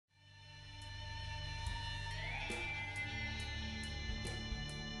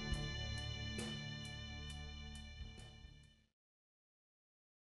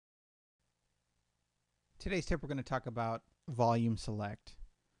Today's tip, we're going to talk about volume select.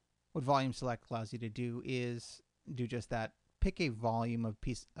 What volume select allows you to do is do just that. Pick a volume of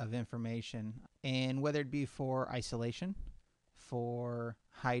piece of information, and whether it be for isolation, for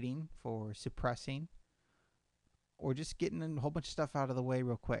hiding, for suppressing, or just getting a whole bunch of stuff out of the way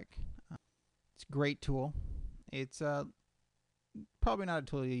real quick. It's a great tool. It's probably not a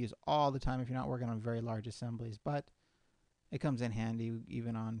tool you use all the time if you're not working on very large assemblies, but it comes in handy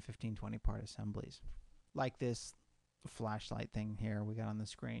even on 15-20 part assemblies. Like this flashlight thing here we got on the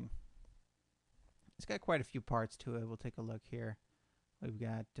screen. It's got quite a few parts to it. We'll take a look here. We've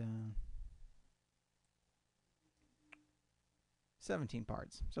got 17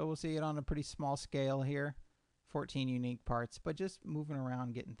 parts. So we'll see it on a pretty small scale here. 14 unique parts, but just moving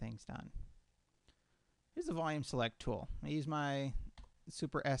around, getting things done. Here's the volume select tool. I use my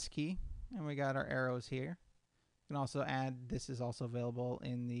Super S key, and we got our arrows here. You can also add, this is also available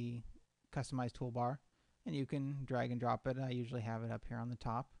in the customized toolbar, and you can drag and drop it. I usually have it up here on the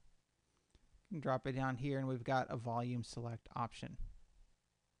top. You can drop it down here, and we've got a volume select option.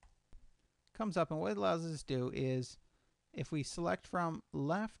 Comes up, and what it allows us to do is, if we select from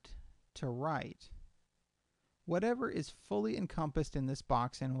left to right, whatever is fully encompassed in this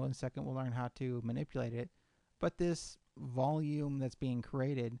box, and in a second we'll learn how to manipulate it, but this volume that's being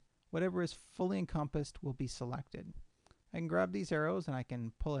created, whatever is fully encompassed will be selected. I can grab these arrows and I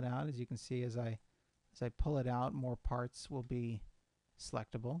can pull it out. As you can see, as I pull it out, more parts will be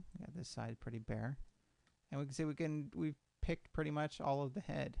selectable. We got this side pretty bare, and we can see we've picked pretty much all of the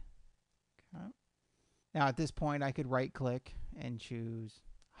head. Okay. Now at this point I could right click and choose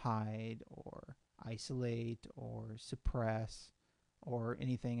hide or isolate or suppress or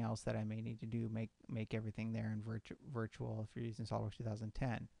anything else that I may need to do, make everything there in virtual if you're using SolidWorks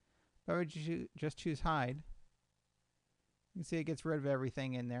 2010. If I would just choose hide, you can see it gets rid of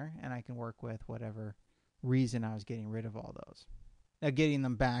everything in there, and I can work with whatever reason I was getting rid of all those. Now getting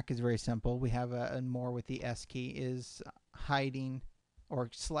them back is very simple. We have a more with the S key is hiding or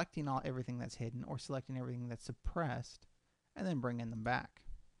selecting everything that's hidden or selecting everything that's suppressed and then bringing them back.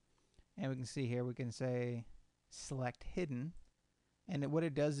 And we can see here, we can say select hidden, and what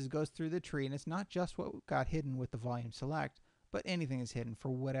it does is goes through the tree, and it's not just what got hidden with the volume select, but anything is hidden for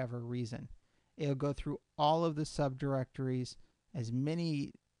whatever reason. It'll go through all of the subdirectories, as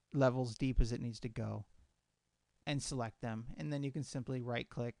many levels deep as it needs to go, and select them, and then you can simply right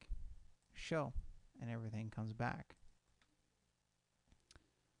click show and everything comes back.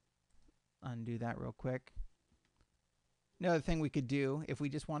 Undo that real quick. Another thing we could do, if we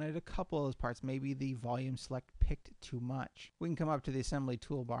just wanted a couple of those parts, maybe the volume select picked too much, we can come up to the assembly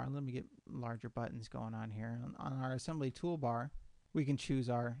toolbar. Let me get larger buttons going on here. On our assembly toolbar, we can choose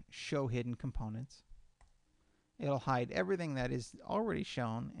our show hidden components. It'll hide everything that is already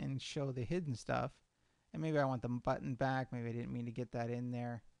shown and show the hidden stuff. And maybe I want the button back, maybe I didn't mean to get that in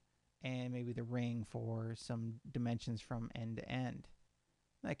there, and maybe the ring for some dimensions from end to end.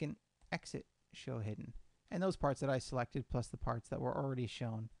 I can exit show hidden. And those parts that I selected plus the parts that were already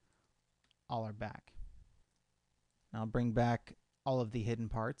shown all are back. Now I'll bring back all of the hidden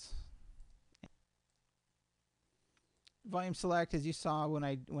parts. Volume select, as you saw when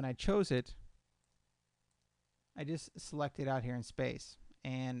I chose it, I just selected out here in space,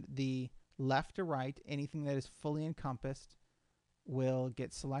 and the left to right, anything that is fully encompassed will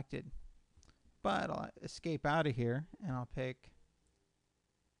get selected. But I'll escape out of here and I'll pick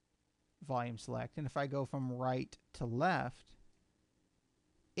volume select, and if I go from right to left,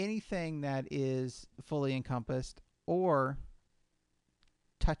 anything that is fully encompassed or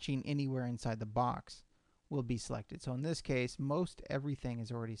touching anywhere inside the box will be selected. So in this case, most everything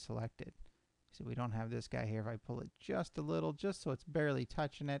is already selected. So we don't have this guy here. If I pull it just a little, just so it's barely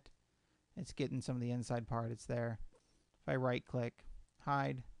touching it, it's getting some of the inside part, it's there. If I right click,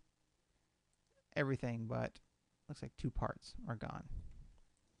 hide, everything but looks like 2 parts are gone.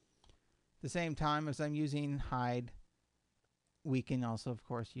 At the same time as I'm using hide, we can also of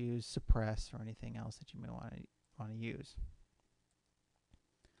course use suppress or anything else that you may want to use.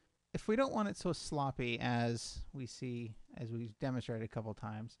 If we don't want it so sloppy as we see, as we've demonstrated a couple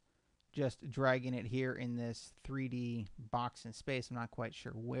times, just dragging it here in this 3D box in space, I'm not quite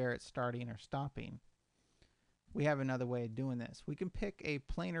sure where it's starting or stopping, we have another way of doing this. We can pick a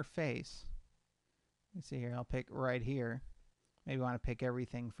planar face. You can see here, I'll pick right here. Maybe I want to pick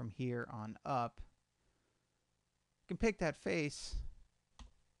everything from here on up. You can pick that face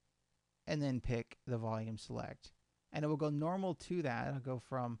and then pick the volume select. And it will go normal to that. It'll go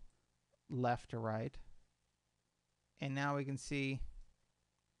from left to right. And now we can see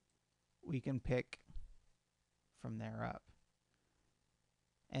we can pick from there up.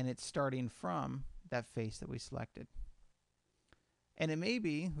 And it's starting from that face that we selected. And it may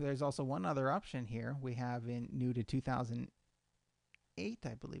be, there's also one other option here we have in new to 2008,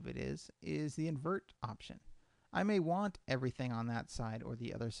 I believe it is the invert option. I may want everything on that side or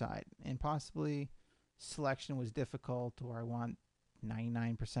the other side, and possibly selection was difficult, or I want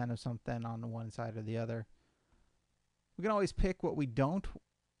 99% of something on the one side or the other. We can always pick what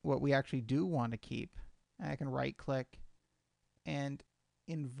we actually do want to keep. I can right click and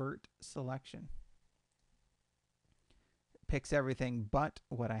invert selection. It picks everything but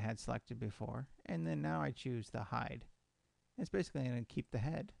what I had selected before, and then now I choose the hide. It's basically going to keep the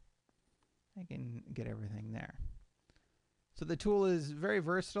head. I can get everything there. So the tool is very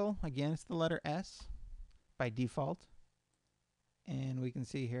versatile. Again, it's the letter S by default. And we can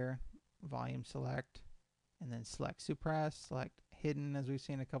see here, volume select, and then select suppress, select hidden, as we've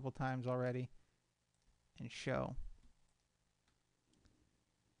seen a couple times already, and show.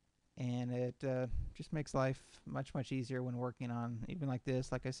 And it just makes life much, much easier when working on, even like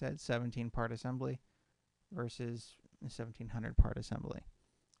this, like I said, 17-part assembly versus 1700-part assembly.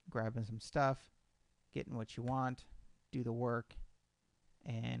 Grabbing some stuff, getting what you want, do the work,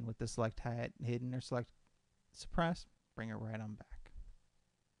 and with the select hidden or select suppress, bring it right on back.